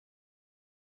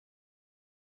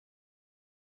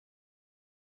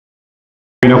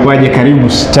Inakuwaje, karibu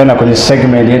tena kwenye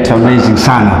segment yetu amazing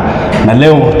sana. Na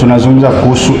leo tunazungumza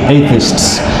kuhusu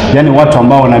atheists, yani watu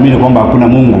ambao wanaamini kwamba hakuna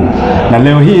Mungu. Na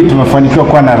leo hii tumefanikiwa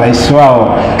kuwa na rais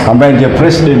wao ambaye ndiye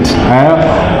president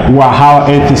wa hawa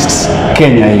atheists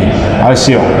Kenya hii. Au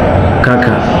sio?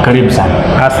 Kaka, karibu sana.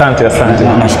 Asante.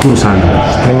 Nashukuru sana.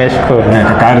 Nimeshukuru.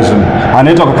 Kaka Harrison.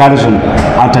 Anaitwa Kaka Harrison.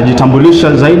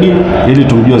 Atajitambulisha zaidi ili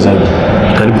tumjue zaidi.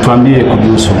 Karibu, tuambie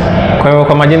kuhusu. Kwa hivyo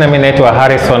kwa majina mimi naitwa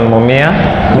Harrison Mumia.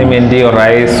 Mimi ndio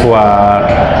rais wa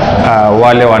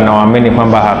wale wanaoamini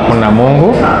kwamba hakuna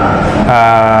Mungu.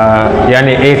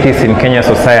 Yani Atheist in Kenya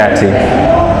Society.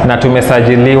 Na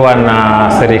tumesajiliwa na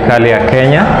serikali ya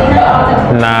Kenya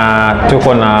na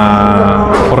tuko na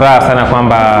furaha sana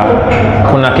kwamba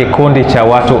kuna kikundi cha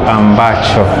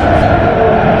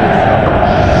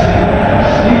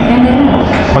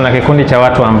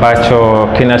watu ambacho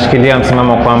kinashikilia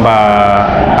msimamo kwamba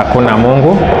hakuna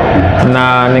Mungu,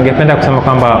 na ningependa kusema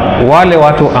kwamba wale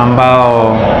watu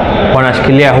ambao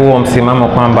wanashikilia huo msimamo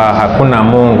kwamba hakuna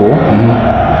Mungu,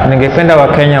 ningependa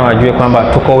Wakenya wajue kwamba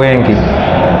tuko wengi.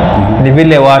 Ni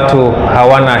vile watu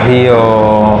hawana hiyo,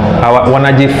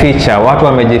 wanajificha. Watu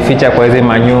wamejificha kwa hizi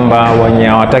manyumba, wenye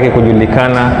hawataki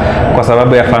kujulikana kwa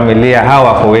sababu ya familia. Hawa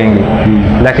wako wengi.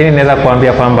 Lakini naweza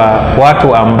kuambia kwamba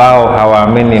watu ambao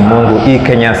hawaamini Mungu hii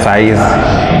Kenya saizi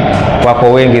wako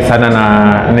wengi sana,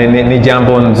 na ni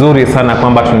jambo nzuri sana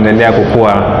kwamba tunaendelea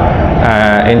kukua.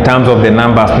 In terms of the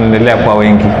numbers tunaendelea kwa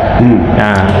wengi.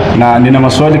 Na nina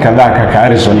maswali kadhaa Kaka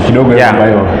Harrison kidogo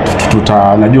ambayo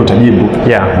najua utajibu.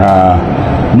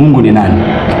 Mungu ni nani?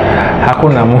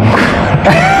 Hakuna Mungu.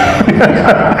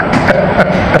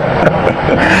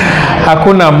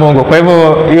 Hakuna Mungu. Kwa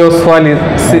hivyo hiyo swali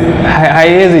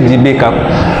haiwezi jibika.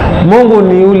 Mungu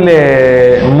ni yule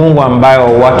Mungu ambayo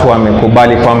watu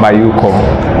wamekubali kwamba yuko,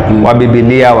 wa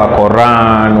Biblia, wa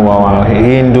Quran, wa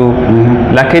Hindu.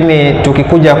 Lakini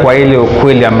tukikuja kwa ile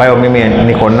ukweli ambayo mimi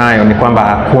niko nayo ni kwamba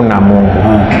hakuna Mungu.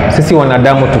 Sisi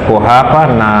wanadamu tuko hapa,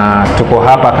 na tuko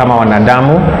hapa kama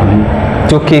wanadamu.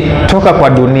 Tukitoka kwa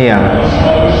dunia,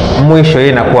 mwisho hii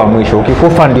inakuwa mwisho.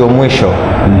 Ukikufa ndio mwisho.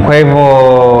 Kwa hivyo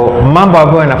mambo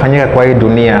ambayo yanafanyika kwa hii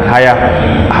dunia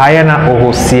hayana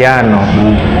uhusiano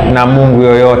na Mungu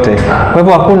yoyote. Kwa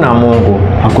hivyo hakuna Mungu.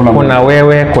 Kuna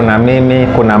wewe, kuna mimi,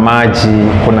 kuna maji,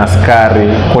 kuna sukari,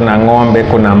 kuna ng'ombe,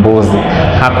 kuna mbuzi.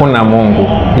 Hakuna Mungu.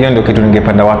 Hiyo ndio kitu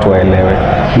ningependa watu waelewe.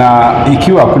 Na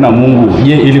ikiwa hakuna Mungu,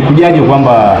 je, ilikujaje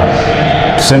kwamba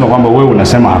tuseme kwamba wewe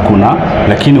unasema hakuna,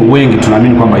 lakini wengi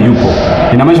tunaamini kwamba yupo?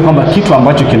 Inamaanisha kwamba kitu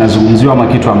ambacho kinazungumziwa ama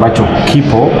kitu ambacho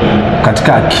kipo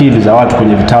katika akili za watu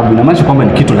kwenye vitabu, inamaanisha kwamba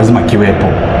ni kitu lazima kiwepo.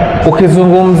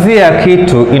 Ukizungumzia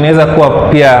kitu inaweza kuwa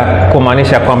pia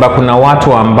kumaanisha kwamba kuna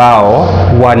watu ambao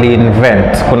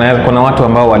wali-invent. Kuna watu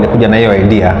ambao walikuja na hiyo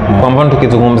idea. Kwa mfano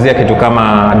tukizungumzia kitu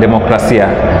kama demokrasia.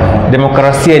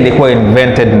 Demokrasia ilikuwa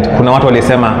invented. Kuna watu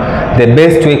walisema the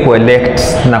best way to elect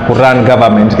na ku run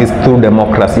government is through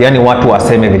democracy. Yani watu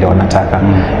waseme vile wanataka.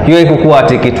 Hiyo haikuwa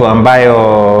ati kitu ambayo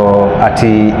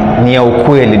ati ni ya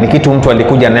ukweli. Ni kitu mtu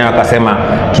alikuja nayo akasema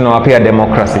tunawapia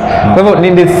democracy. Kwa hivyo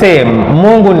ni the same.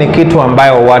 Mungu ni kitu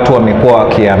ambayo watu wamekuwa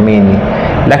wakiamini,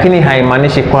 lakini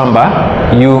haimaanishi kwamba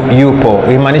yupo.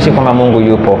 Haimaanishi kwamba Mungu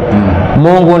yupo.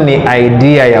 Mungu ni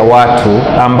idea ya watu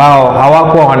ambao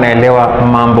hawakuwa wanaelewa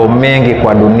mambo mengi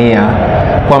kwa dunia.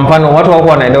 Kwa mfano, watu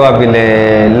hawakuwa wanaelewa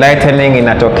vile lightning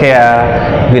inatokea,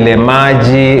 vile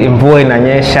maji, mvua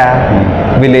inanyesha,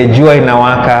 vile jua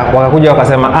inawaka. Wakakuja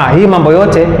wakasema, hii mambo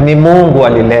yote ni Mungu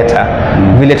alileta.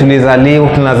 Vile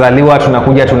tunazaliwa,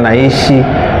 tunakuja, tunaishi.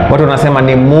 Watu wanasema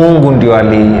ni Mungu ndio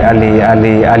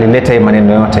alileta hii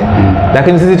maneno yote.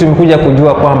 Lakini sisi tumekuja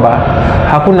kujua kwamba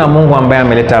hakuna Mungu ambaye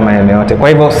ameleta maneno yote. Kwa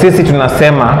hivyo sisi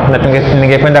tunasema, na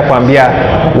ningependa kuambia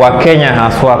Wakenya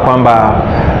haswa kwamba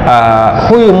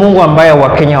huyu Mungu ambaye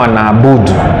Wakenya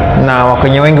wanaabudu, na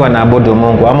Wakenya wengi wanaabudu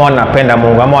Mungu ama wanapenda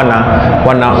Mungu ama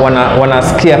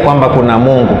wanasikia kwamba kuna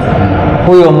Mungu,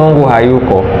 huyo Mungu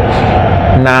hayuko.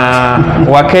 Na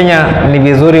Wakenya ni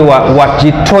vizuri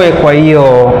wajitoe kwa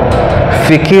hiyo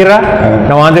fikira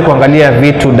na waanze kuangalia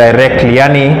vitu directly.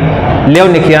 Yani leo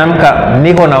nikiamka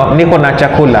niko na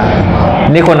chakula,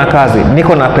 niko na kazi,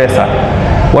 niko na pesa,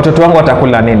 watoto wangu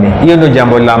watakula nini? Hiyo ndio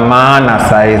jambo la maana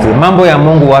saizi. Mambo ya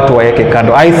Mungu watu waeke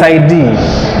kando.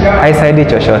 Haisaidii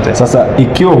chochote. Sasa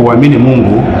ikiwa huamini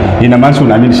Mungu, inamaanisha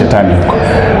unaamini shetani huko.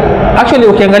 Actually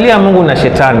ukiangalia Mungu na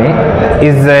shetani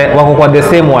wako kwa the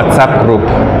same WhatsApp group.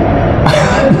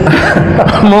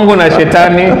 Mungu na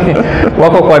shetani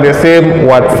wako kwa the same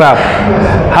WhatsApp.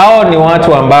 Hao ni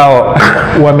watu ambao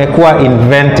wamekuwa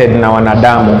invented na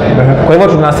wanadamu. Kwa hivyo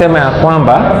tunasema ya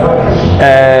kwamba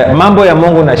mambo ya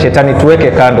Mungu na shetani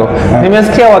tuweke kando.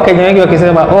 Nimesikia Wakenya wengi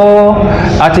wakisema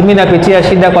ati mimi napitia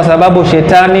shida kwa sababu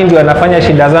shetani ndio anafanya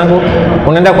shida zangu.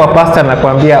 Unaenda kwa pastor na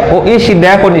kuambia hii shida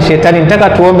yako ni shetani, nataka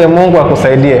tuombe Mungu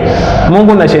akusaidie.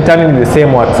 Mungu na shetani ni the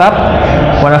same WhatsApp.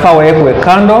 Wanafaa wawekwe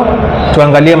kando,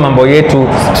 tuangalie mambo yetu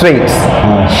straight.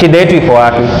 Shida yetu iko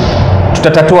wapi?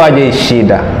 Tutatatua aje hii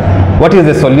shida? What is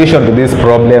the solution to this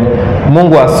problem?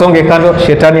 Mungu asonge kando,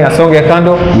 shetani asonge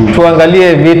kando,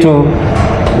 tuangalie vitu.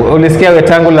 Ulisikia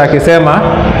Wetangula akisema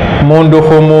mundu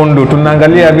humundu,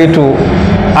 tunaangalia vitu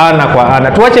ana kwa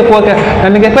ana. Tuache kuweka, na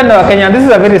ningependa Wakenya, this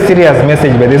is a very serious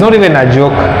message, but it's not even a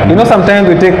joke. You know, sometimes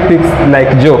we take things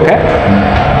like joke,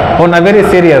 On a very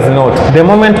serious note, the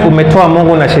moment umetoa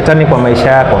Mungu na shetani kwa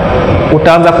maisha yako,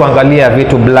 utaanza kuangalia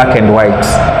vitu black and white.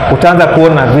 Utaanza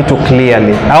kuona vitu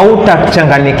clearly. Au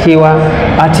utachanganikiwa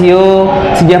ati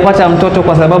sijapata mtoto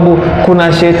kwa sababu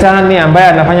kuna shetani ambaye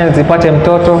anafanya nisipate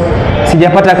mtoto.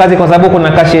 Sijapata kazi kwa sababu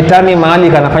kuna kashetani mahali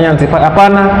kanafanya nisipate.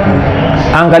 Hapana.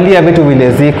 Angalia vitu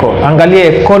vile ziko. Angalia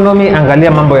economy,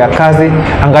 angalia mambo ya kazi,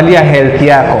 angalia health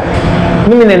yako.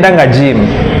 Mimi naendanga gym.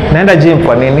 Naenda gym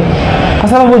kwa nini? Kwa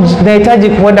sababu nahitaji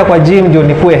kuenda kwa gym ndio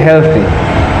nikuwe healthy.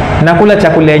 Nakula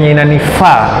chakula yenye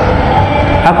inanifaa.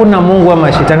 Hakuna Mungu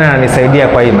ama shetani ananisaidia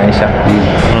kwa hii maisha.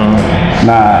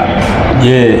 Na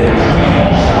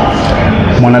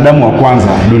mwanadamu wa kwanza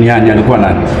duniani alikuwa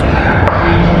nani?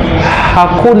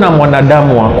 Hakuna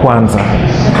mwanadamu wa kwanza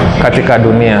katika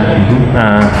dunia.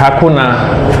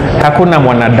 Hakuna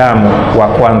mwanadamu wa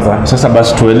kwanza. Sasa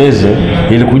basi tueleze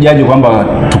ilikujaje kwamba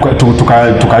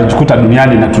tukajikuta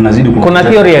duniani na tunazidi Kuna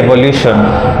theory evolution.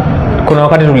 Kuna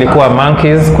wakati tulikuwa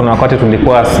monkeys, kuna wakati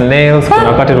tulikuwa snails,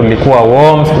 kuna wakati tulikuwa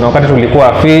worms, kuna wakati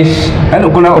tulikuwa fish.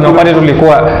 Kuna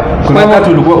wakati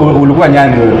tulikuwa ulikuwa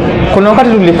nyani wewe. Kuna wakati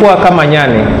tulikuwa kama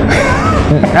nyani.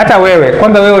 Hata wewe,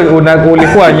 kwanza wewe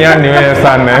ulikuwa nyani wewe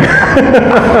sana.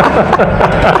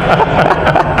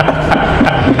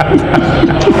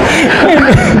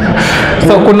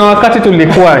 So kuna wakati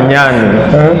tulikuwa nyani.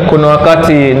 Kuna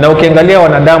wakati, na ukiangalia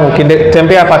wanadamu,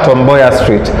 ukitembea hapa Tomboya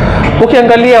Street,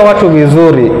 ukiangalia watu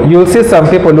vizuri, you'll see some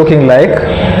people looking like,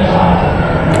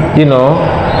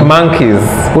 monkeys.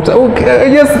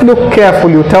 Just look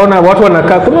carefully, utaona watu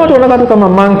wanakaa, kuna watu wanakaa tu kama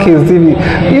monkeys hivi.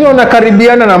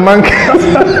 Wanakaribiana na monkeys.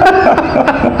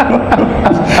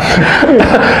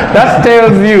 That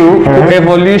tells you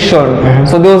evolution.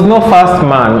 So there was no first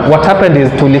man. What happened is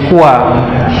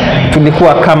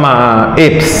tulikuwa kama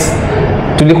apes.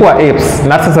 Tulikuwa apes.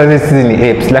 Na sasa sisi ni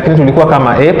apes, lakini tulikuwa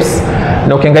kama apes.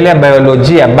 Na ukiangalia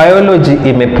biology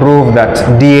imeprove that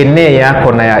DNA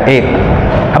yako na ya ape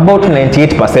about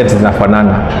 98%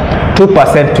 zinafanana.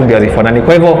 2% tu ndio hazifanani.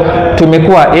 Kwa hivyo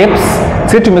tumekuwa apes.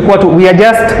 Sisi tumekuwa we are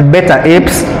just better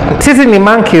apes. Sisi ni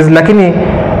monkeys lakini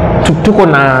tuko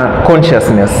na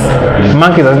consciousness.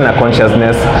 Monkeys hazina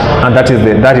consciousness, and that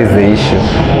is the issue.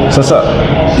 Sasa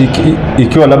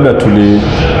ikiwa labda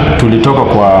tulitoka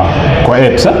kwa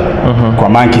apes, kwa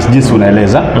monkeys jinsi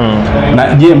unaeleza, na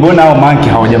je, mbona hao monkey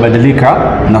hawajabadilika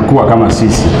na kuwa kama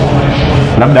sisi?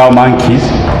 Labda hao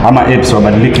monkeys ama apes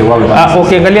wabadilike wawe kama sisi.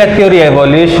 Ukiangalia theory ya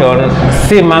evolution,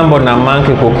 si mambo na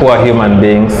monkey kukua human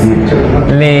beings.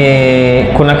 Ni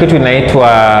kuna kitu inaitwa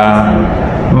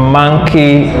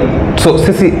monkey. So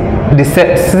sisi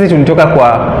tulitoka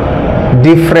kwa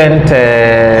different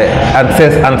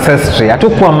ancestry.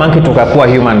 Hatukuwa monkey tukakuwa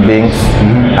human beings.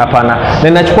 Hapana. Na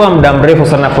inachukua muda mrefu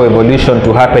sana for evolution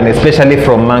to happen, especially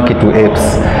from monkey to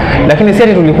apes. Lakini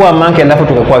sisi tulikuwa monkey alafu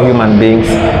tukakuwa human beings.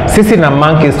 Sisi na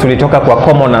monkeys tulitoka kwa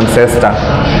common ancestor.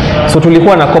 So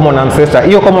tulikuwa na common ancestor.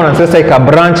 Hiyo common ancestor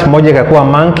ikabranch, moja ikakuwa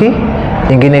monkey,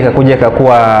 ingine ikakuja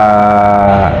ikakuwa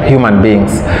human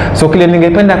beings. So kile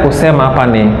ningependa kusema hapa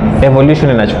ni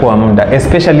evolution inachukua muda,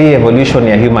 especially evolution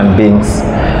ya human beings.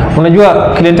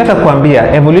 Unajua kile nataka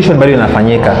kuambia, evolution bado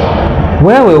inafanyika.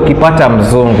 Wewe ukipata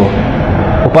mzungu,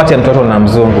 upate mtoto na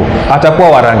mzungu, atakuwa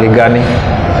wa rangi gani?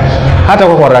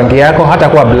 Hatakuwa kwa rangi yako,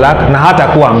 hatakuwa black, na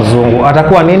hatakuwa mzungu.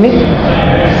 Atakuwa nini?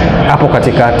 Hapo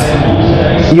katikati.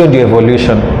 Hiyo ndio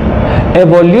evolution.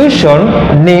 Evolution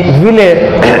ni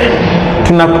vile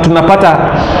tunapata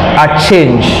a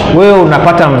change. Wewe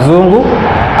unapata mzungu,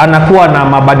 anakuwa na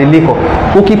mabadiliko.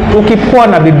 Ukikuwa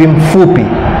na bibi mfupi,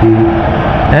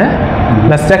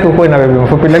 na sitaki ukuwe na bibi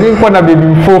mfupi, lakini kuwa na bibi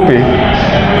mfupi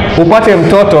upate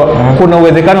mtoto, kuna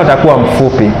uwezekano atakuwa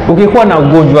mfupi. Ukikuwa na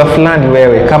ugonjwa fulani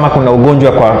wewe, kama kuna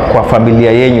ugonjwa kwa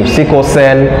familia yenu, sickle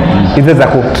cell, hizo za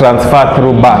kutransfer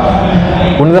through birth,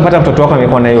 unaweza pata mtoto wako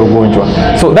amekuwa na hiyo ugonjwa.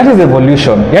 So that is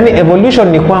evolution. Yani evolution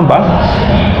ni kwamba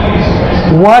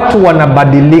watu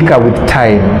wanabadilika with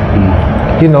time.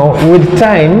 You know, with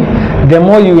time, the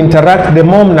more you interact, the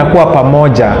more mnakuwa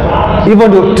pamoja. Hivyo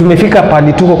ndio tumefika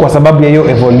pali tuko kwa sababu ya hiyo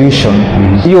evolution.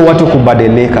 Hiyo watu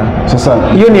kubadilika. Sasa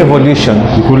hiyo ni evolution.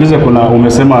 Nikuulize,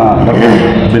 umesema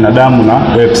binadamu na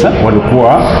apes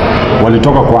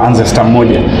walitoka kwa ancestor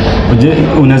mmoja. Je,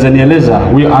 unaweza nieleza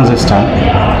huyo ancestor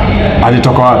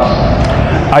alitoka wapi?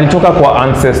 Alitoka kwa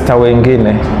ancestor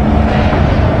wengine.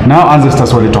 Nao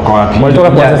ancestors walitoka wapi?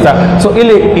 Walitoka kwa ancestor. So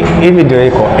hivi ndio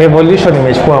iko. Evolution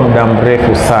imechukua muda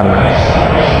mrefu sana.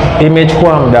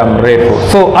 Imechukua muda mrefu.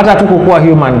 So hata tukukuwa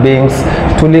human beings,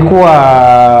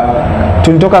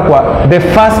 tulitoka kwa the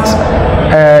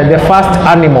first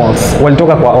animals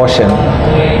walitoka kwa ocean.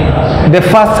 The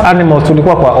first animals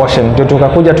tulikuwa kwa ocean, ndio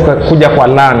tukakuja kwa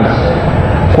land.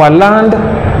 Kwa land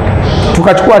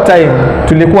tukachukua time,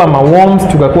 tulikuwa worms,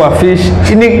 tukakuwa fish.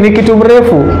 Ni kitu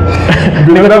mrefu.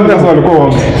 Binadamu sasa walikuwa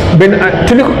worms.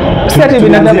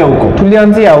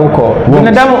 Tulianzia huko.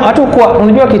 Binadamu hatukuwa,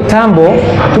 unajua kitambo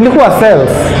tulikuwa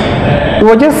cells. We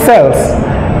were just cells.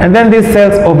 And then these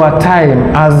cells over time,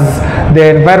 as the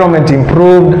environment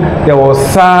improved, there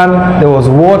was sun, there was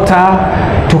water,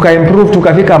 tuka-improve,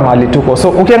 tukafika mahali tuko. So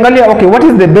ukiangalia, okay, what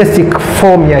is the basic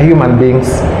form ya human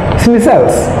beings? Si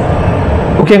cells.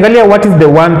 Ukiangalia what is the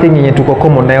one thing yenye tuko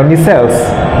common nayo ni cells.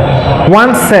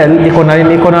 One cell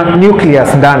iko na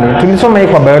nucleus ndani. Tulisoma hii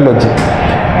kwa biology.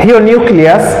 Hiyo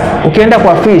nucleus, ukienda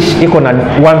kwa fish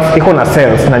iko na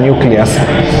cells na nucleus.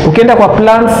 Ukienda kwa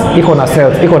plants iko na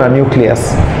cells, iko na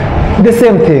nucleus. The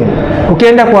same thing.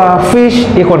 Ukienda kwa fish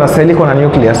iko na cell, iko na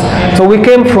nucleus. So we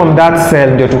came from that cell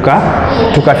ndio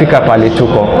tukafika pale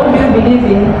tuko.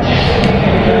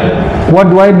 What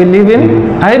do I believe in?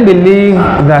 I believe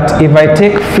that if I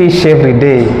take fish every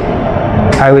day,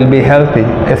 I will be healthy,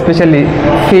 especially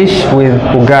fish with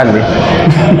ugali.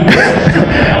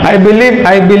 I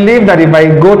believe that if I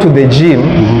go to the gym,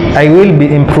 I will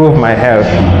improve my health.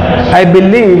 I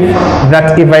believe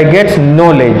that if I get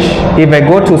knowledge, if I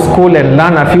go to school and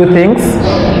learn a few things,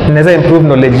 inaweza improve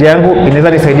knowledge yangu,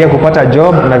 inaweza nisaidia kupata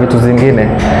job na vitu zingine.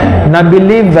 Na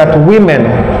believe that women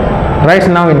right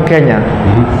now in Kenya,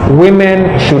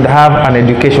 women should have an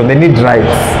education. They need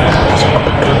rights.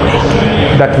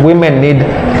 That women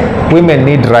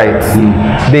need rights.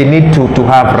 They need to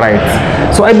have rights.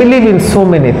 So I believe in so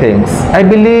many things. I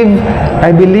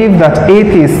believe that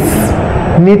atheists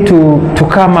need to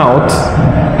come out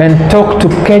and talk to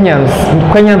Kenyans.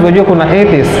 Kenyans wajua kuna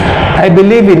atheists. I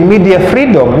believe in media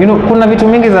freedom. You know, kuna vitu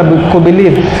mingi za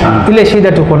kubelieve. Ile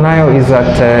shida tuko nayo is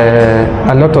that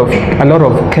a lot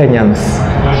of Kenyans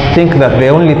think that the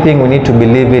only thing we need to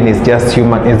believe in is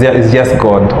just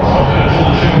God.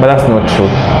 But that's not true.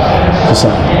 Sasa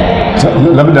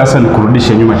labda sasa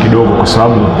nikurudishe nyuma kidogo, kwa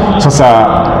sababu sasa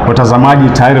watazamaji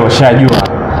tayari washajua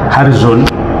Harrison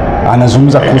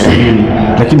anazungumza kuhusu nini,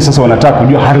 lakini sasa wanataka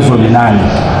kujua Harrison ni nani.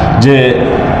 Je,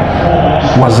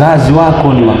 wazazi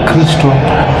wako ni Wakristo?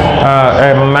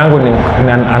 Mamangu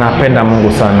anapenda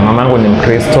Mungu sana. Mamangu ni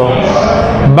Mkristo.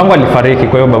 Babangu alifariki,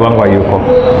 kwa hiyo babangu hayuko.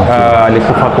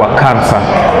 Alikufa kwa cancer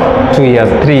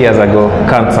 3 years ago,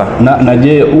 cancer. Na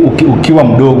je, ukiwa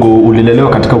mdogo ulilelewa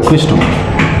katika Ukristo?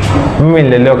 Mimi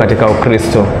nililelewa katika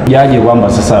Ukristo. Yaje kwamba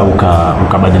sasa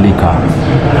ukabadilika?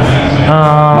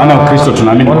 Maana Ukristo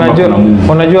tunaamini kwamba kuna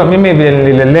Mungu. Unajua mimi vile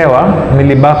nililelewa,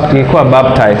 nilikuwa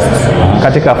baptized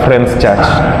katika Friends Church.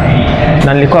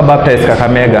 Na nilikuwa baptized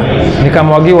Kakamega.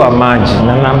 Nikamwagiwa maji.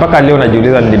 Na mpaka leo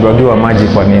najiuliza nilimwagiwa maji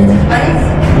kwa nini.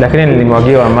 Lakini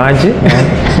nilimwagiwa maji.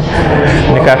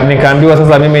 Nikaambiwa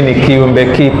sasa mimi ni kiumbe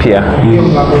kipya.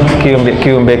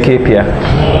 Kiumbe kipya.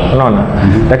 Unaona?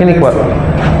 Lakini kwa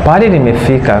pale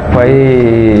nimefika kwa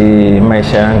hii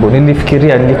maisha yangu,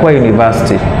 nilifikiria nilikuwa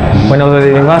university. When I was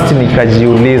at university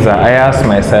nikajiuliza, I asked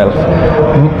myself,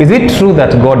 is it true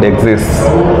that God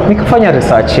exists? Nikafanya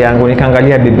research yangu,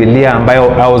 nikaangalia Biblia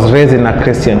ambayo I was raised in a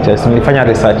Christian church. Nilifanya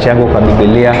research yangu kwa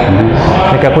Biblia.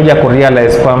 Nikakuja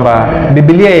kurealize kwamba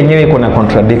Biblia yenyewe iko na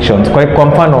contradictions. Kwa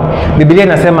mfano, Biblia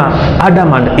inasema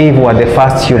Adam and Eve were the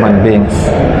first human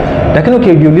beings. Lakini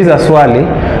ukijiuliza swali,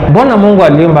 mbona Mungu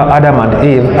aliumba Adam and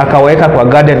Eve akaweka kwa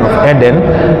Garden of Eden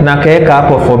na akaweka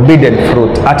hapo forbidden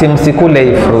fruit, ati msikule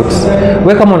hii fruit?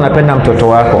 Wewe kama unapenda mtoto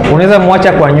wako, unaweza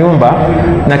muacha kwa nyumba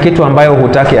na kitu ambayo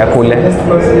hutaki akule?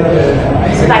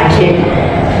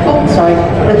 Sorry.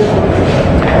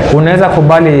 Unaweza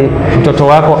kubali mtoto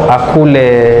wako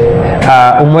akule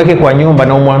umweke kwa nyumba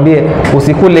na umwambie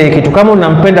usikule kitu? Kama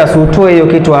unampenda utoe hiyo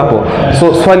kitu hapo.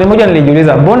 So swali moja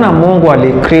nilijiuliza, mbona Mungu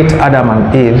alicreate Adam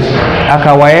and Eve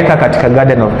akawaeka katika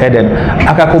Garden of Eden,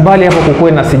 akakubali hapo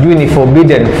kukue na sijui ni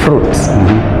forbidden fruits,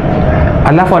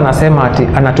 alafu anasema ati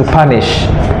anatupunish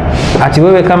ati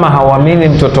wewe kama hauamini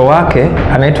mtoto wake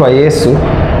anaitwa Yesu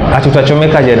ati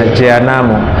utachomeka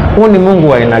jehanamu? Huu ni Mungu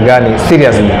wa aina gani?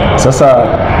 Seriously. Sasa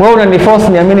wewe unaniforce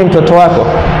niamini mtoto wako?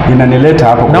 Inanileta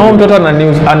hapo. Na huyo mtoto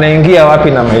anaingia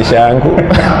wapi na maisha yangu?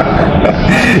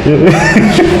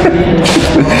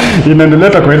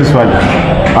 Inanileta kwa hili swali.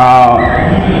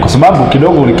 Kwa sababu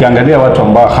kidogo ukiangalia watu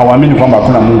ambao hawaamini kwamba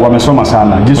hakuna Mungu, wamesoma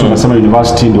sana. Jinsi unasema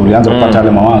university ndio ulianza kupata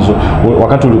yale mawazo.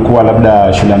 Wakati ulikuwa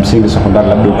labda shule ya msingi, sekondari,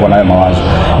 labda ulikuwa nayo mawazo.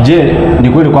 Je, ni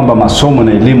kweli kwamba masomo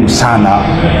na elimu sana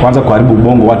kwanza kuharibu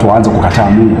ubongo, watu waanze kukataa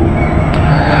Mungu?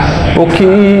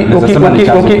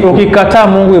 Ukikataa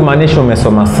Mungu imaanisha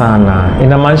umesoma sana.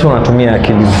 Inamaanisha unatumia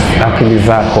akili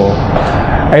zako.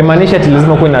 Haimaanisha ati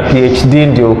lazima kuwe na PhD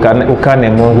ndio ukane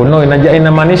Mungu. No,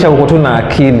 inamaanisha uko tu na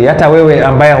akili. Hata wewe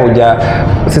ambaye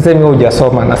sisemi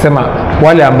hujasoma, nasema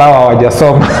wale ambao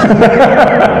hawajasoma.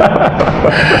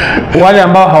 Wale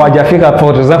ambao hawajafika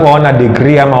for example hawana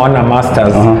degree ama hawana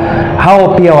masters, hao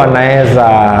pia wanaweza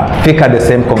fika the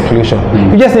same conclusion.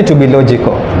 You just need to be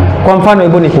logical. Kwa mfano,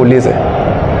 hebu nikuulize,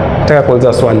 nataka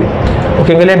kuuliza swali.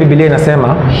 Ukiangalia Biblia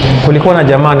inasema kulikuwa na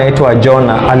jamaa anaitwa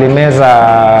Jona,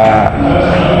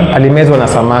 alimezwa na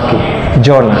samaki.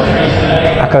 Jona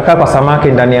akakaa kwa samaki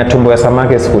ndani ya tumbo ya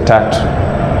samaki siku 3,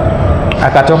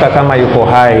 akatoka kama yuko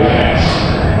hai.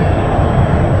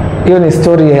 Hiyo ni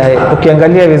story ya,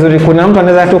 ukiangalia vizuri, kuna mtu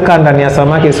anaweza tu kaa ndani ya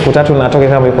samaki siku 3 na atoke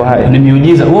kama yuko hai? Ni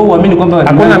miujiza. Wewe uamini kwamba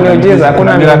hakuna miujiza?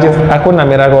 Hakuna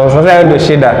miracles. Sasa hiyo ndio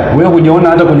shida. Wewe hujaona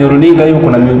hata kwenye runinga hiyo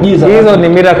kuna miujiza? Hizo ni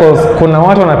miracles. Kuna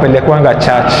watu wanapelekwanga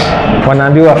church,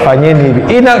 wanaambiwa fanyeni hivi.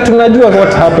 Tunajua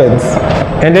what happens.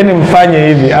 Endeni mfanye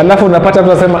hivi. Alafu unapata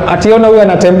mtu anasema ationa huyu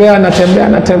anatembea.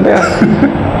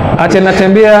 Ati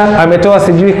anatembea ametoa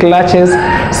sijui clutches.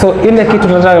 So ile kitu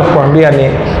tunataka kukuambia ni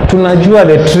tunajua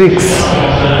the tricks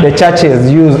the churches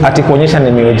use ati kuonyesha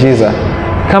ni miujiza.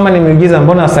 Kama ni miujiza,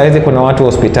 mbona saizi kuna watu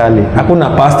hospitali? Hakuna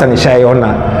pastor nishaiona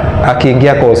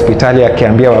akiingia kwa hospitali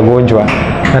akiambia wagonjwa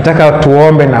nataka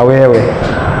tuombe na wewe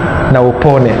na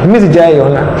upone. Mimi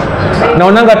sijaiona.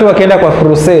 Naonanga tu wakienda kwa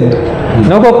crusade.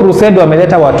 Na huko crusade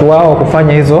wameleta watu wao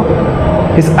kufanya hizo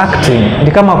is acting.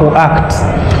 Ni kama kuact.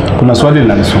 Kuna swali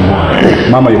linanisumbua.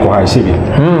 Mama yuko hai, sivyo?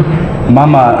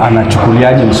 Mama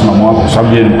anachukuliaje msimamo wako kwa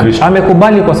sababu yeye ni Mkristo?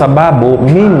 Amekubali kwa sababu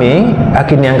mimi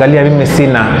akiniangalia mimi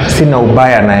sina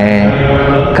ubaya na yeye.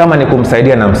 Kama ni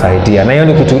kumsaidia namsaidia. Na hiyo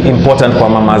ni kitu important kwa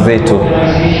mama zetu.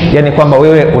 Yaani kwamba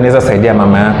wewe unaweza saidia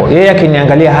mama yako. Yeye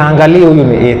akiniangalia haangalii huyu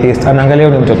ni atheist, anaangalia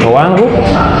huyu ni mtoto wangu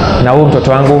na huyu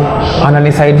mtoto wangu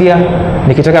ananisaidia.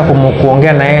 Nikitaka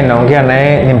kuongea na yeye naongea na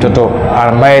yeye, ni mtoto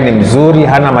ambaye ni mzuri,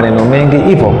 hana maneno mengi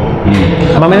hivyo.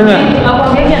 Maneno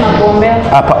Akwambia anakuombea.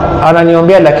 Hapa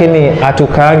ananiombea, lakini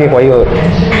hatukaange kwa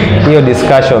hiyo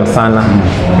discussion sana.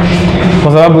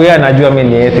 Kwa sababu yeye anajua mimi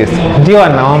ni atheist. Ndio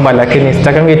anaomba, lakini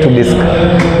sitakangi tu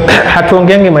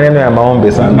hatuongeangi maneno ya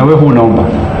maombi sana. Na wewe unaomba?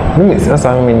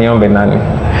 Mimi niombe nani?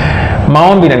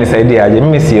 Maombi inanisaidia aje?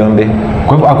 Mimi siombe.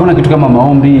 Kwa hivyo hakuna kitu kama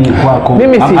maombi kwako?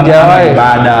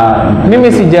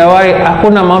 Mimi sijawahi.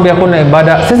 Hakuna maombi, hakuna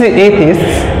ibada. Sisi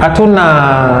atheists hatuna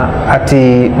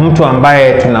ati mtu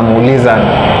ambaye tunamuuliza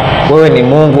wewe ni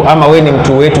Mungu ama wewe ni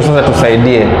mtu wetu sasa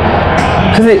tusaidie.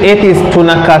 Sisi atheists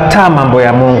tunakataa mambo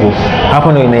ya Mungu.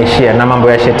 Hapo ndio inaishia, na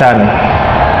mambo ya shetani.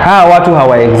 Watu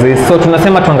hawa exist. So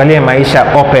tunasema tuangalie maisha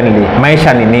openly.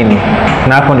 Maisha ni nini?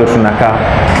 Na hapo ndio tunakaa.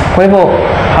 Kwa hivyo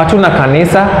hatuna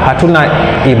kanisa, hatuna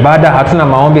ibada, hatuna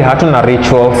maombi, hatuna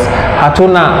rituals,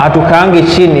 hatukaangi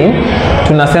chini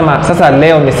tunasema sasa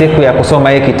leo ni siku ya kusoma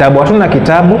hii kitabu. Hatuna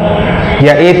kitabu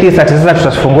ya atheist ati sasa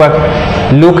tutafungua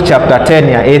Luke chapter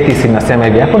 10 ya atheist inasema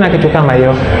hivi. Hakuna kitu kama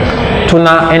hiyo.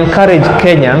 Tuna encourage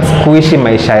Kenyans kuishi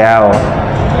maisha yao.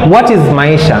 What is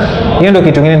maisha? Hiyo ndio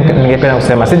kitu kingine ningependa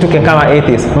kusema. Sisi kama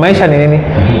atheist, maisha ni nini?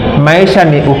 Maisha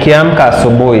ni ukiamka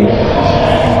asubuhi,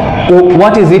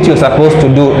 what is it you're supposed to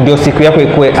do ndio siku yako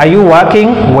ikue? Are you working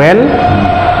well?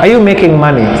 Are you making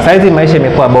money? Saizi maisha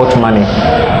imekuwa about money.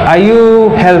 Are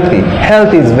you healthy?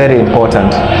 Health is very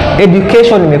important.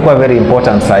 Education imekuwa very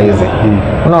important saizi.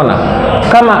 Unaona?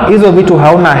 Kama hizo vitu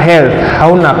hauna health,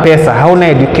 hauna pesa, hauna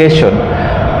education,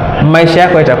 maisha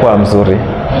yako itakuwa mzuri.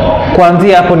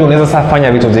 Kuanzia hapo ndio unaweza sasa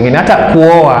fanya vitu vingine. Hata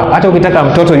kuoa, hata ukitaka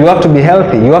mtoto, you have to be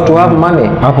healthy, you have to have money.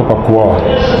 Hapo pa kuoa.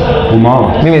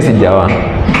 Umeoa? Mimi sijaoa.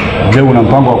 Je, una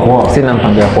mpango wa kuoa? Sina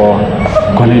mpango wa kuoa.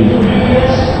 Kwa nini?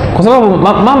 Kwa sababu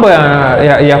mambo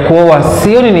ya kuoa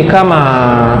sioni ni kama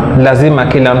lazima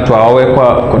kila mtu aoe,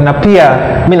 na pia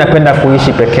mimi napenda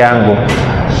kuishi peke yangu.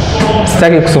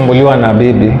 Sitaki kusumbuliwa na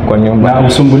bibi kwa nyumba. Na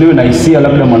usumbuliwe na hisia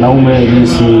labda mwanaume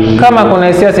jinsi. Kama kuna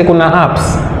hisia, si kuna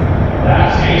apps.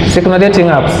 Si kuna dating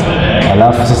apps.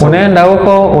 Alafu sasa unaenda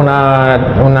huko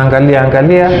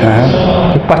unaangalia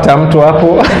ukipata mtu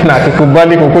hapo na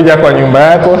akikubali kukuja kwa nyumba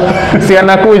yako si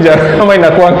anakuja kama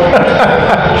inakuwa.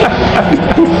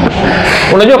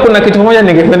 Unajua kuna kitu moja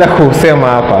ningependa kusema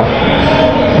hapa.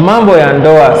 Mambo ya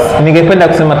ndoa ningependa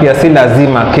kusema pia si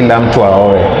lazima kila mtu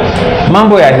aoe.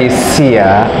 Mambo ya hisia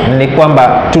ni kwamba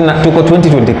tuko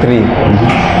 2023.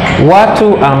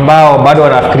 Watu ambao bado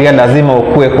wanafikiria lazima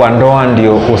ukue kwa ndoa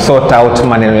ndio usort out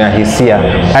maneno ya hisia,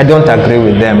 I don't agree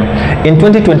with them. In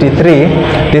 2023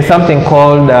 there's something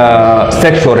called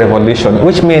sexual revolution,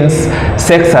 which means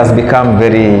sex has become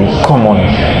very common.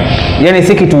 Yani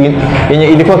si kitu yenye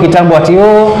ilikuwa kitambo ati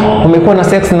umekuwa na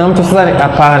sex na mtu, sasa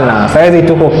hapana. Sasa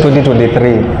tuko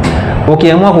 2023.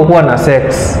 Ukiamua kukuwa na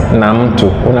sex na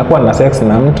mtu, unakuwa na sex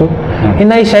na mtu,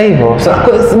 inaisha hivyo. So,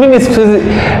 mimi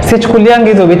sichukuliangi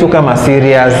hizo vitu kama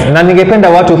serious, na ningependa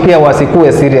watu pia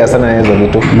wasikue serious sana hizo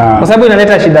vitu, kwa sababu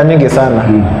inaleta shida mingi sana.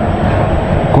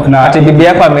 Na ati bibi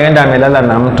yako ameenda amelala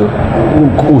na mtu.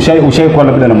 Ushaikuwa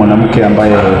labda na mwanamke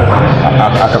ambaye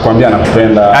akakwambia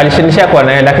anakupenda? Alishinisha kwa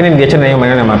naye, lakini niliachana hiyo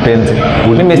maneno ya mapenzi.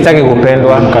 Mimi sitaki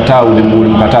kupendwa.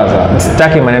 Ulimkataza?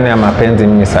 Sitaki maneno ya mapenzi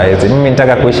mimi saizi. Mimi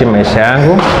nataka kuishi maisha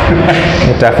yangu,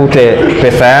 nitafute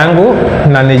pesa yangu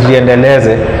na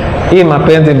nijiendeleze. Hii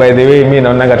mapenzi by the way mimi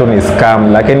naonaga tu ni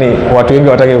scam, lakini watu wengi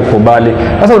hawataki kukubali.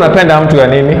 Sasa unapenda mtu ya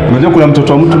nini? Unajua kuna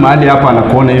mtoto wa mtu mahali hapa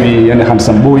anakuona hivi, yani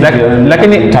handsome boy,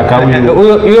 lakini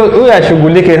huyo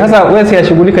ashughulike. Sasa wewe si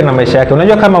ashughulike na maisha yake.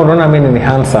 Unajua kama unaona mimi ni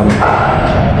handsome,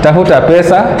 tafuta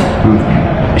pesa,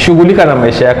 shughulika na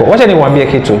maisha yako. Wacha niwaambie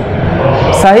kitu.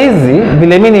 Saa hizi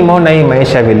vile mimi nimeona hii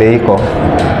maisha vile iko,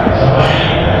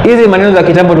 hizi maneno za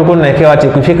kitambo tulikuwa tunawekewa ati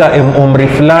kufika umri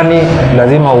fulani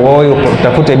lazima uoe,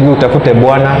 utafute bibi, utafute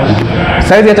bwana.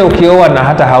 Sasa hizi hata ukioa na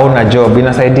hata hauna job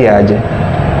inasaidia aje?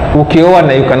 Ukioa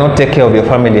na you cannot take care of your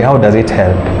family, how does it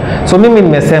help? So mimi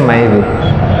nimesema hivi,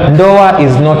 ndoa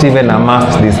is not even a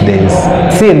must these days.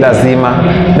 Si lazima.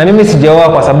 Na mimi sijaoa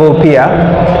kwa sababu pia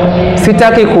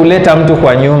sitaki kuleta mtu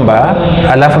kwa nyumba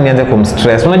alafu nianze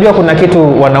kumstress. Unajua kuna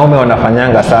kitu wanaume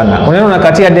wanafanyanga sana. Unaona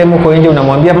unakatia demu kwa nje,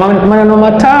 unamwambia maneno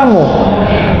matamu.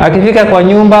 Akifika kwa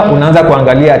nyumba unaanza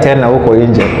kuangalia tena huko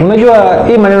nje. Unajua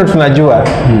hii maneno tunajua.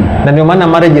 Na ndio maana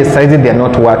marriages size they are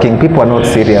not working. People are not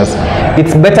serious.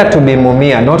 It's better to be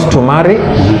mumia, not to marry,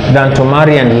 than to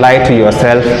marry and lie to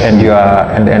yourself and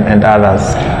and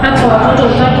others. Hata watoto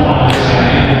utaki?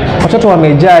 Watoto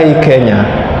wamejaa hii Kenya.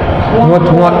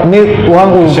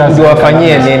 Wangu ndio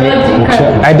wafanyie nini?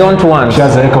 I don't want.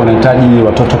 Shazaweka unahitaji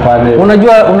watoto pale.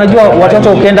 Unajua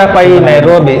watoto ukienda hapa hii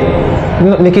Nairobi,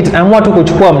 nikiamua tu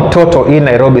kuchukua mtoto hii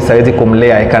Nairobi saizi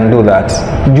kumlea, I can do that.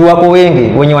 Juu wako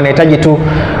wengi wenye wanahitaji tu,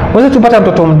 unaweza tupata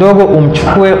mtoto mdogo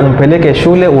umchukue umpeleke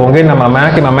shule, uongee na mama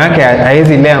yake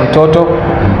haezi lea mtoto,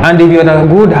 and if you are a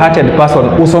good hearted person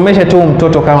usomeshe tu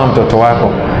mtoto kama mtoto wako,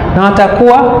 na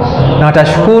atakuwa na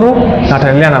atashukuru na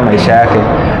ataendelea na maisha yake.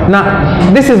 Na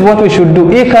this is what we should do.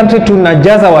 Hii country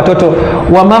tunajaza watoto,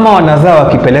 wamama wanazaa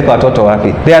wakipeleka watoto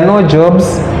wapi? There are no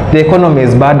jobs, the economy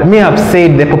is bad. Me have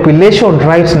said the population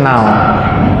right now,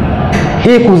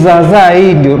 hii kuzaazaa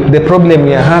hii ndio the problem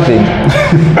we are having.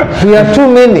 We are too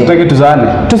many. Tutaki tuzane.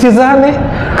 Tusizane.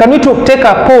 Can we take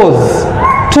a pause?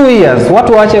 2 years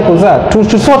watu waache kuzaa,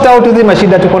 to sort out hizi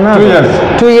mashida tuko nazo.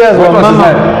 2 years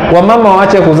wamama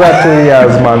waache kuzaa 2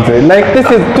 years man. Like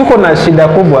this is, tuko na shida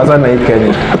kubwa sana hii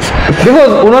Kenya.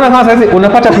 Because unaona kama sasa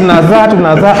unapata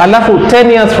tunazaa alafu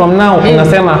 10 years from now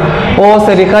unasema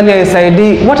serikali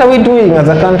haisaidii. What are we doing as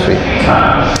a country?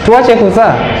 Tuache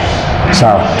kuzaa.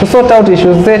 Sawa. To sort out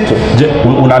issues zetu. Je,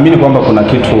 unaamini kwamba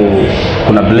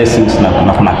kuna blessings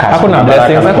na kuna curses? Hakuna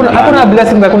blessings, hakuna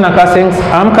blessings, hakuna cursings.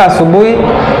 Amka asubuhi,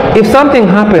 if something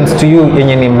happens to you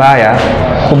yenye ni mbaya,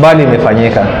 kubali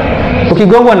imefanyika.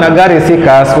 Ukigongwa na gari si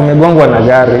curse, umegongwa na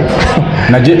gari.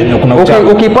 Na je, kuna uchawi?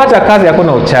 Ukipata kazi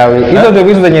hakuna uchawi. Hizo ndio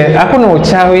vitu zenye hakuna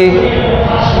uchawi.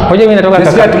 Hoja mimi natoka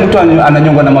kaka, mtu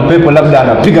ananyongwa na mapepo labda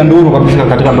anapiga nduru kabisa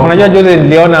katika ndoa. Unajua juzi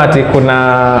niliona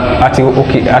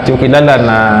ati ukilala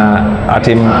na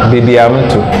ati bibi ya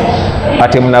mtu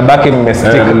ati mnabaki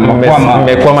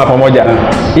mmekwama pamoja.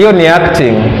 Hiyo ni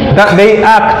acting. They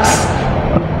act.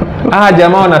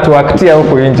 Jamaa wanatuaktia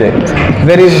huko nje.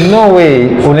 There is no way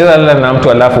unaweza lala na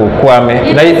mtu alafu ukwame.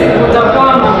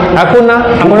 Utakwama. Hakuna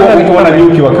kitu wana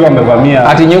nyuki wakiwa wamevamia.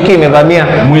 Ati nyuki imevamia.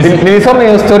 Nilisoma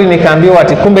hiyo story nikaambiwa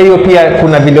ati kumbe hiyo pia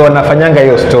kuna vile wanafanyanga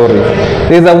hiyo story.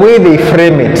 There's a way they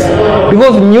frame it.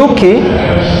 Because nyuki,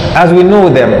 as we know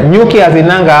them, nyuki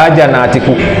hazinanga haja na ati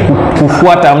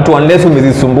kufuata mtu unless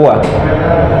umezisumbua.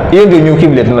 Hiyo ndio nyuki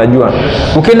vile tunajua.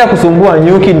 Ukienda kusumbua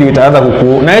nyuki ndio itaanza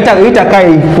na itakaa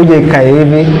ikuje ikae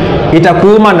hivi,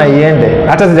 itakuuma na iende.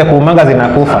 Hata zile kuumanga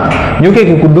zinakufa. Nyuki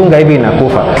ikikudunga hivi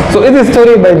inakufa. So hizi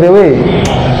story by the way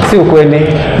si ukweli.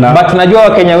 But tunajua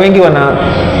Wakenya wengi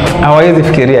hawawezi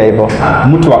fikiria hivyo.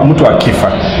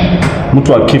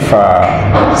 Mtu akifa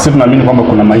si tunaamini kwamba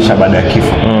kuna maisha baada ya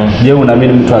kifo. Je,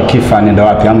 unaamini mtu akifa anaenda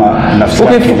wapi ama nafsi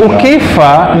yake?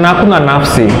 Ukifa na hakuna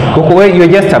nafsi. You're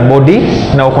just a body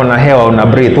na uko na hewa una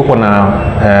breathe, uko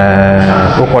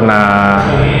na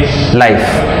life.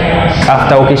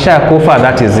 After ukisha kufa,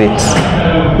 that is it.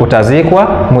 Utazikwa,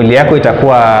 mwili yako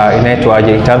itakuwa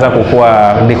inaitwaje, itaanza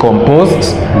kukua decomposed.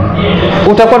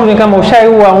 Utakuwa tu kama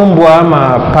ushaiua mbwa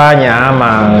ama panya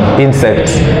ama insect.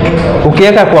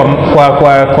 Ukiweka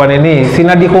kwa nini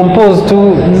sina decompose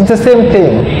tu, it's the same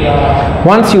thing.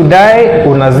 Once you die,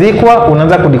 unazikwa,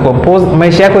 unaanza kudecompose,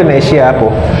 maisha yako inaishia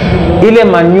hapo. Ile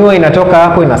manure inatoka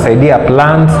hapo inasaidia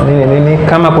plants nini,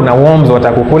 kama kuna worms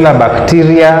watakukula,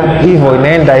 bacteria, hivyo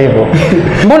inaenda hivyo.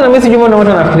 Mbona mimi sijui mbona watu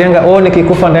wanafikirianga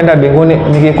nikikufa naenda mbinguni,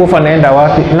 nikikufa naenda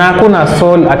wapi? Na hakuna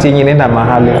soul ati yenye inaenda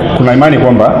mahali. Kuna imani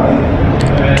kwamba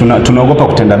tunaogopa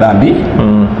kutenda dhambi.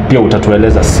 Pia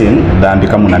utatueleza sin, dhambi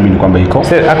kama unaamini kwamba iko.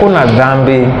 Hakuna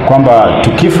dhambi, kwamba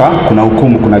tukifa kuna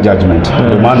hukumu, kuna judgment.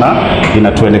 Ndio maana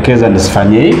inatuelekeza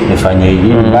nifanye hii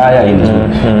mbaya hii.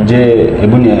 Je,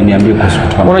 hebu niambie kuhusu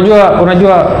kama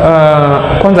unajua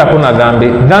kwanza hakuna dhambi.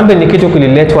 Dhambi ni kitu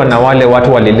kililetwa na wale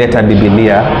watu walileta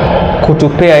Biblia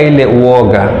kutupea ile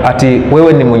uoga ati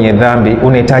wewe ni mwenye dhambi,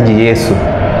 unahitaji Yesu.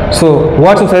 So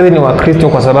watu sasa ni Wakristo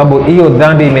kwa sababu hiyo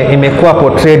dhambi imekuwa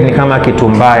portrayed ni kama kitu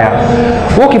mbaya.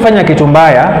 Wewe ukifanya kitu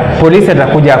mbaya, polisi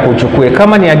atakuja akuchukue.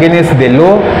 Kama ni against the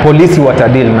law, polisi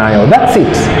watadeal nayo. That's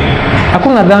it.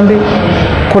 Hakuna dhambi.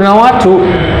 Kuna watu,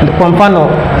 kwa mfano,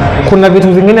 kuna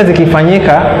vitu zingine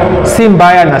zikifanyika si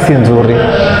mbaya na si nzuri.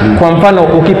 Kwa mfano,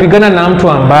 ukipigana na mtu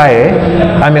ambaye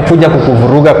amekuja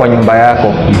kukuvuruga kwa nyumba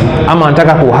yako, ama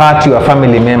anataka kuhurt your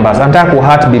family members, anataka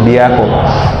kuhurt bibi yako,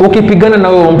 ukipigana na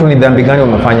huyo mtu, ni dhambi gani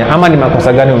umefanya ama ni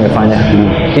makosa gani umefanya?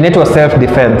 Inaitwa self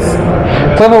defense.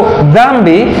 Kwa hivyo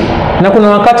dhambi, na kuna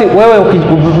wakati wewe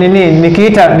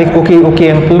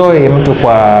ukiemploy mtu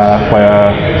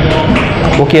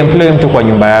ukiemploy mtu kwa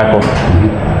nyumba yako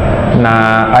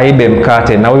na aibe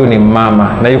mkate, na huyu ni mama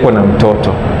na yuko na mtoto,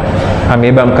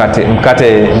 ameiba mkate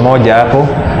mmoja hapo,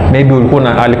 maybe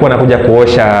alikuwa anakuja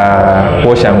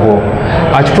kuosha nguo,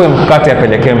 achukue mkate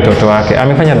apelekee mtoto wake,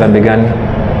 amefanya dhambi gani?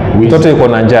 Mtoto yuko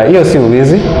na njaa, hiyo si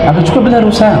uwizi? Amechukua bila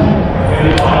ruhusa.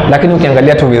 Lakini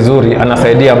ukiangalia tu vizuri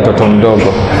anasaidia mtoto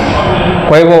mdogo.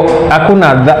 Kwa hivyo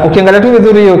ukiangalia tu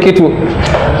vizuri hiyo kitu,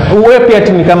 uwe pia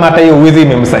ni kama hata hiyo wizi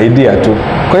imemsaidia tu.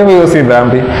 Kwa hivyo hiyo si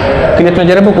dhambi. Kile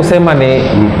tunajaribu kusema ni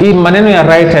hii maneno ya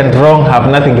right and wrong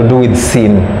have nothing to do with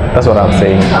sin. That's what I'm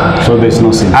saying. So there's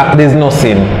no sin. There's no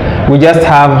sin. We just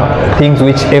have things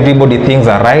which everybody thinks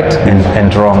are right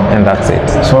and wrong, and that's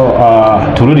it. So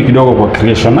turudi kidogo kwa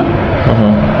creation.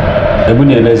 Hebu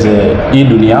nieleze hii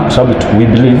dunia, kwa sababu we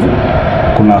believe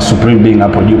kuna supreme being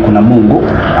hapo juu, kuna Mungu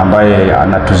ambaye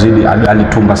anatuzidi,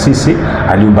 alitumba sisi,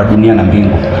 aliumba dunia na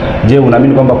mbingu. Je,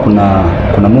 unaamini kwamba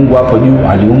kuna Mungu hapo juu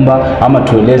aliumba, ama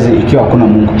tueleze ikiwa hakuna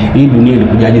Mungu, hii dunia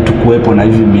ilikujaje tu kuwepo na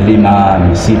hivi milima,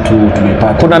 misitu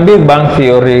tumeipata? Kuna Big Bang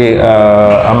theory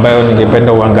ambayo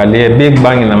ningependa uangalie. Big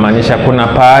Bang inamaanisha kuna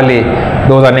pahali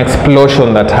there was an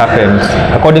explosion that happened.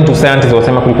 According to scientists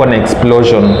wasema kulikuwa na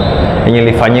explosion yenye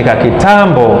ilifanyika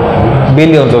kitambo,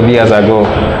 billions of years ago,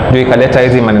 ndio ikaleta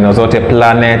hizi maneno zote,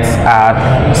 planets, earth,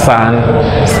 sun,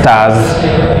 stars.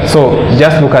 So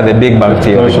just look at the Big Bang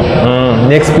theory.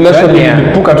 Ni explosion ya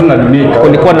kulipuka tu na dunia ikawa.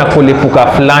 Kulikuwa na kulipuka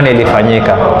fulani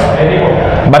ilifanyika,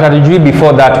 but hatujui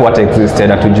before that what existed,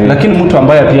 hatujui. Lakini mtu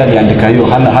ambaye pia aliandika hiyo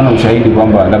hana ushahidi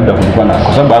kwamba labda kulikuwa na,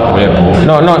 kwa sababu hapo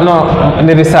hapo. No,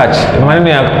 ni research. Maneno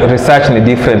ya research ni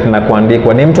different na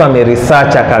kuandikwa. Ni mtu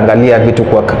ameresearch akaangalia vitu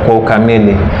kwa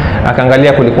ukamili,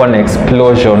 akaangalia kulikuwa na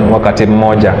explosion wakati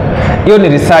mmoja. Hiyo ni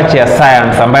research ya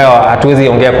science ambayo hatuwezi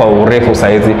ongea kwa urefu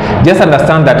saizi. Just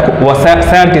understand that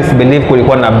scientists believe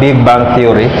kulikuwa na Big Bang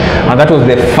theory, and that was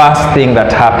the first thing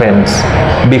that happened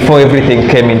before everything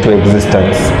came into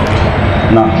existence.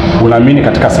 Na unaamini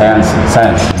katika science?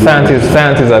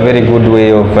 Science is a very good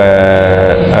way of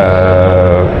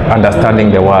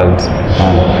understanding the world.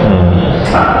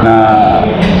 Na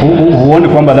huoni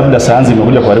kwamba labda sayansi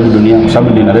imekuja kuharibu dunia kwa sababu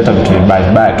ndio inaleta vitu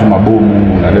vibaya tu,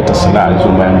 mabomu, inaleta silaha hizo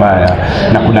mbaya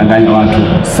na kudanganya watu?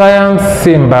 Science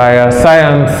si mbaya.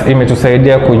 Science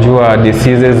imetusaidia kujua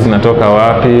diseases zinatoka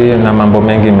wapi na mambo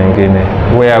mengi mengine.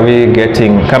 Where are we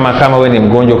getting, kama wewe ni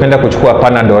mgonjwa ukaenda kuchukua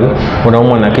Panadol,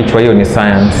 unaumwa na kichwa, hiyo ni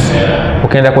science.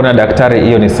 Ukienda kuna daktari,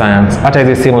 hiyo ni science. Hata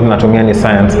hizi simu tunatumia ni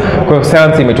science. Kwa hiyo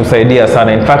science imetusaidia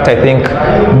sana. In fact I think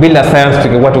bila science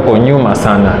tungekuwa tuko nyuma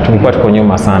sana. Tungekuwa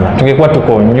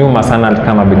tuko nyuma sana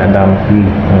kama binadamu.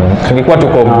 Tungekuwa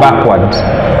tuko backward.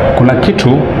 Kuna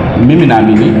kitu mimi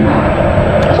naamini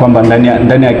kwamba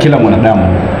ndani ya kila mwanadamu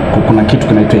kuna kitu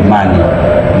kinaitwa imani.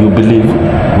 You believe,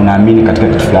 unaamini katika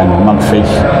kitu fulani, ama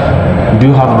faith. Do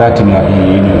you have that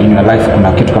in your life?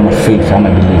 Kuna kitu kama faith ama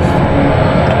belief?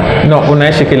 No,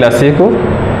 unaishi kila siku,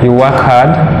 you work hard.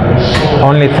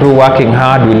 Only through working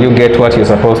hard will you get what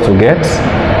you're supposed to get.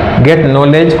 Get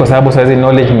knowledge, kwa sababu saizi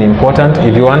knowledge ni important.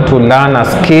 If you want to learn a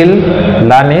skill,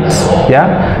 learn it. Yeah?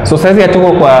 So saizi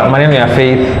hatuko kwa maneno ya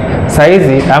faith.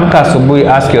 Saizi amka asubuhi,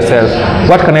 ask yourself,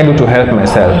 what can I do to help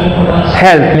myself?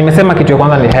 Health, nimesema kitu ya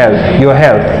kwanza ni health. Your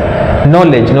health.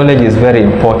 Knowledge is very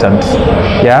important.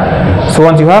 Yeah? So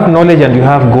once you have knowledge and you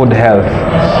have good health,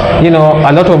 you know,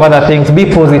 a lot of other things, be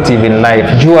positive in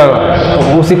life. Jua,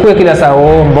 usikue kila saa,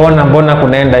 mbona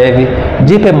kunaenda hivi.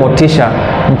 Jipe motisha,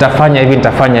 nitafanya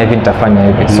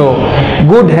hivi. So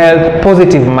good health,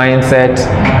 positive mindset,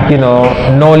 you know,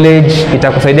 knowledge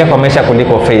itakusaidia kwa maisha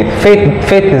kuliko faith.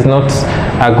 Faith is not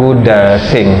a good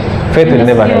thing. Faith will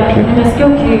never help you. Nimesikia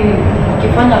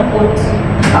ukifanya quote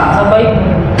za Bible.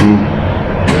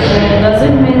 Does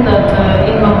it mean that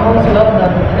in my house you have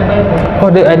the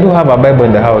Bible? Oh, I do have a Bible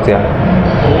in the house, yeah.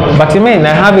 But you mean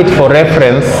I have it for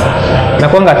reference.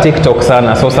 Nakuanga TikTok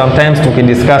sana, so sometimes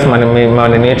tukidiscuss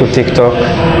maneno yetu TikTok,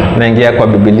 naingia kwa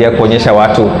Biblia kuonyesha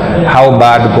watu how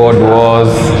bad God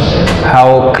was,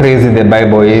 how crazy the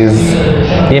Bible is.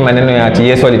 Hii maneno ya ati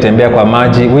Yesu alitembea kwa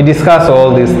maji. We discuss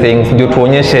all these things ndio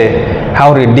tuonyeshe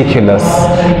how ridiculous,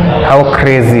 how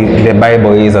crazy the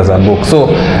Bible is as a book. So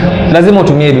lazima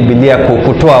utumie Biblia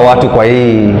kutoa watu kwa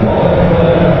hii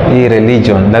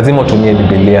religion. Lazima utumie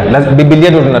Biblia. Biblia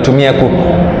ndio tunatumia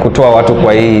kutoa watu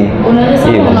kwa hii. Unaweza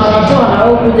unawatoa na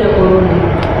wewe kuja kurudi.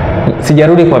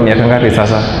 Sijarudi kwa miaka ngapi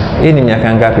sasa? Hii ni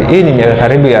miaka ngapi? Hii ni miaka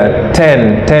karibu ya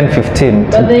 10, 15.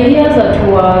 But the years that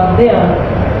you were there,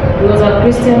 you was a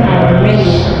Christian or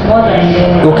maybe more than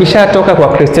them. Ukishatoka kwa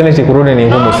Christianity kurudi ni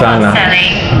ngumu sana.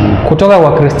 Kutoka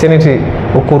kwa Christianity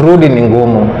ukurudi ni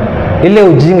ngumu. Ile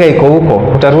ujinga iko huko,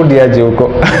 utarudi aje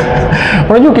huko?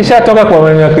 Unajua ukishatoka kwa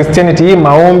maneno ya Christianity, hii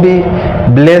maombi,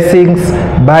 blessings,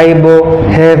 Bible,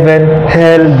 heaven,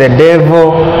 hell, the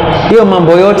devil, hiyo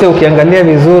mambo yote ukiangalia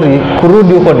vizuri,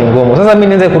 kurudi huko ni ngumu. Sasa mimi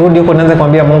nianze kurudi huko, nianze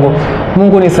kumwambia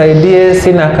Mungu nisaidie,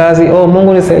 sina kazi.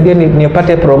 Mungu nisaidie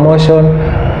nipate promotion.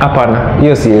 Hapana,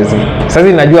 hiyo siwezi. Sasa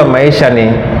najua maisha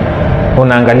ni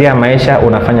unaangalia maisha,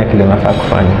 unafanya kile unafaa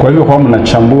kufanya. Kwa hivyo kwa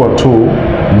mnachambua tu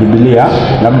Biblia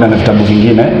labda na vitabu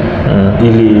vingine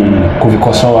ili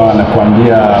kuvikosoa na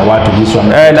kuambia watu jinsi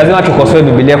lazima tukosoe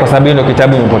Biblia kwa sababu ndio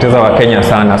kitabu imepoteza Wakenya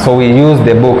sana. So we use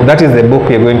the book. That is the book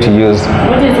we are going to use.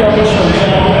 What is your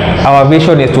vision? Our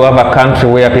vision is to have a country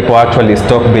where people actually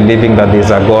stop believing that there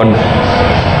is a God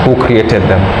who created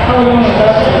them. How long is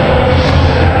that?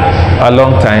 A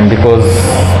long time, because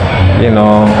you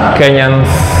know Kenyans,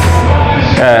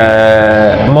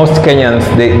 most Kenyans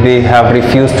they have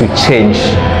refused to change.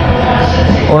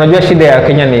 Unajua shida ya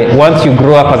Kenya ni once you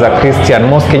grow up as a Christian,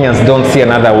 most Kenyans don't see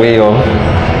another way of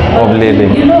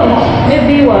living. You know,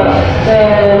 maybe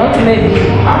not maybe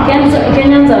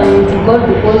Kenyans are into God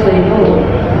because they know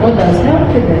God has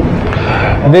helped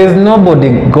them. There's nobody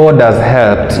God has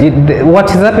helped. What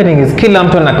is happening is kila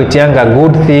mtu anapitianga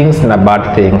good things na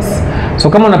bad things. So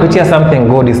kama unapitia something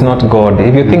good, is not God.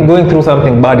 If you think going through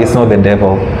something bad, is not the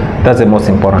devil. That's the most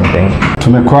important thing.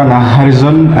 Tumekuwa na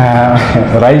Harrison,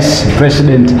 rais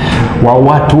president wa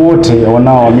watu wote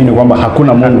wanaoamini kwamba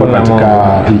hakuna Mungu katika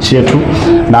nchi yetu,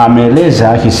 na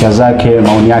ameeleza hisia zake,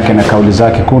 maoni yake na kauli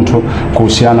zake kuntu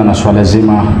kuhusiana na swala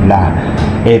zima la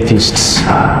atheists.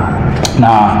 Na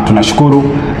tunashukuru,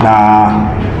 na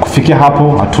kufikia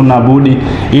hapo hatuna budi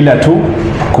ila tu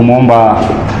kumwomba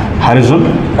Harrison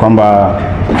kwamba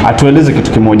atueleze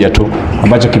kitu kimoja tu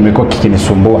ambacho kimekuwa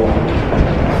kikinisumbua.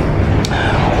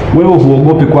 Wewe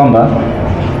huogopi kwamba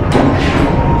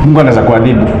Mungu anaweza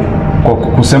kuadhibu kwa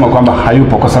kusema kwamba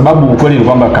hayupo, kwa sababu ukweli ni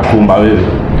kwamba kakuumba wewe?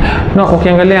 No,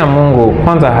 ukiangalia Mungu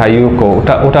kwanza hayuko,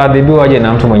 utaadhibiwa aje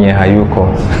na mtu mwenye hayuko?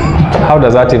 How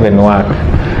does that even work?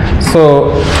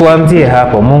 So tuanzie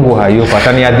hapo, Mungu hayupo,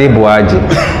 ataniadhibu aje?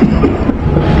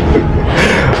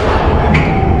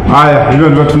 Haya, hivyo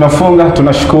ndivyo tunafunga.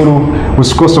 Tunashukuru.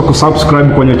 Usikose kusubscribe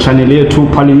kwenye channel yetu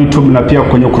pale YouTube na pia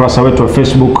kwenye ukurasa wetu wa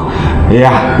Facebook.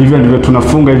 Hivyo ndivyo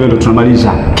tunafunga, hivyo ndivyo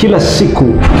tunamaliza. Kila siku,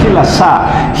 kila saa,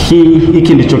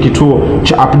 hiki ndicho kituo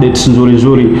cha updates nzuri,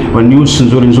 news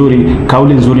nzuri,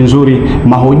 kauli nzuri,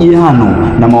 mahojiano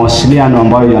na mawasiliano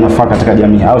ambayo yanafaa katika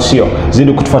jamii, au sio?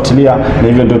 Zidi kutufuatilia, na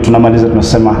hivyo ndio tunamaliza,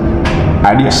 tunasema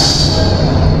adios.